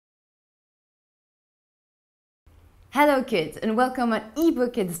Hello kids and welcome on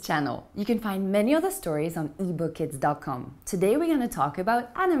eBooKids channel. You can find many other stories on eBooKids.com. Today we're going to talk about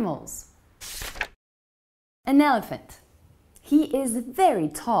animals. An elephant. He is very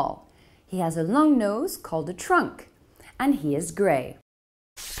tall. He has a long nose called a trunk and he is gray.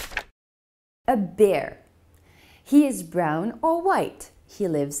 A bear. He is brown or white. He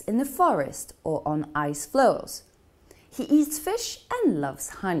lives in the forest or on ice floes. He eats fish and loves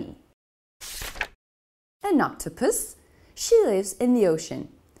honey. An octopus. She lives in the ocean.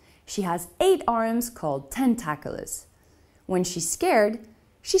 She has 8 arms called tentacles. When she's scared,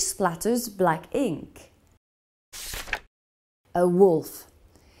 she splatters black ink. A wolf.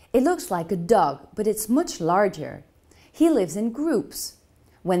 It looks like a dog, but it's much larger. He lives in groups.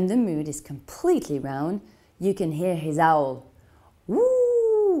 When the moon is completely round, you can hear his owl.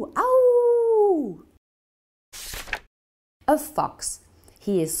 Woo! Ow! A fox.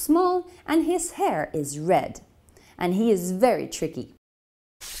 He is small and his hair is red, and he is very tricky.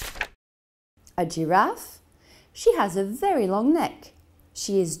 A giraffe. She has a very long neck.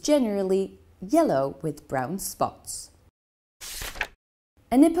 She is generally yellow with brown spots.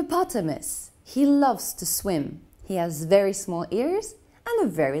 An hippopotamus. He loves to swim. He has very small ears and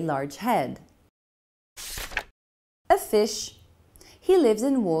a very large head. A fish. He lives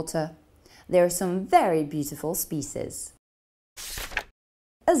in water. There are some very beautiful species.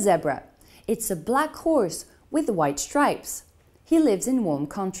 A zebra. It's a black horse with white stripes. He lives in warm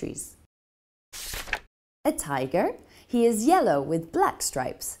countries. A tiger. He is yellow with black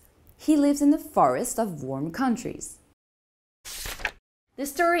stripes. He lives in the forest of warm countries. The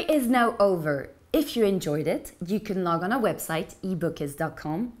story is now over. If you enjoyed it, you can log on our website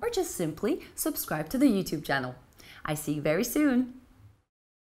eBooKids.com or just simply subscribe to the YouTube channel. I see you very soon.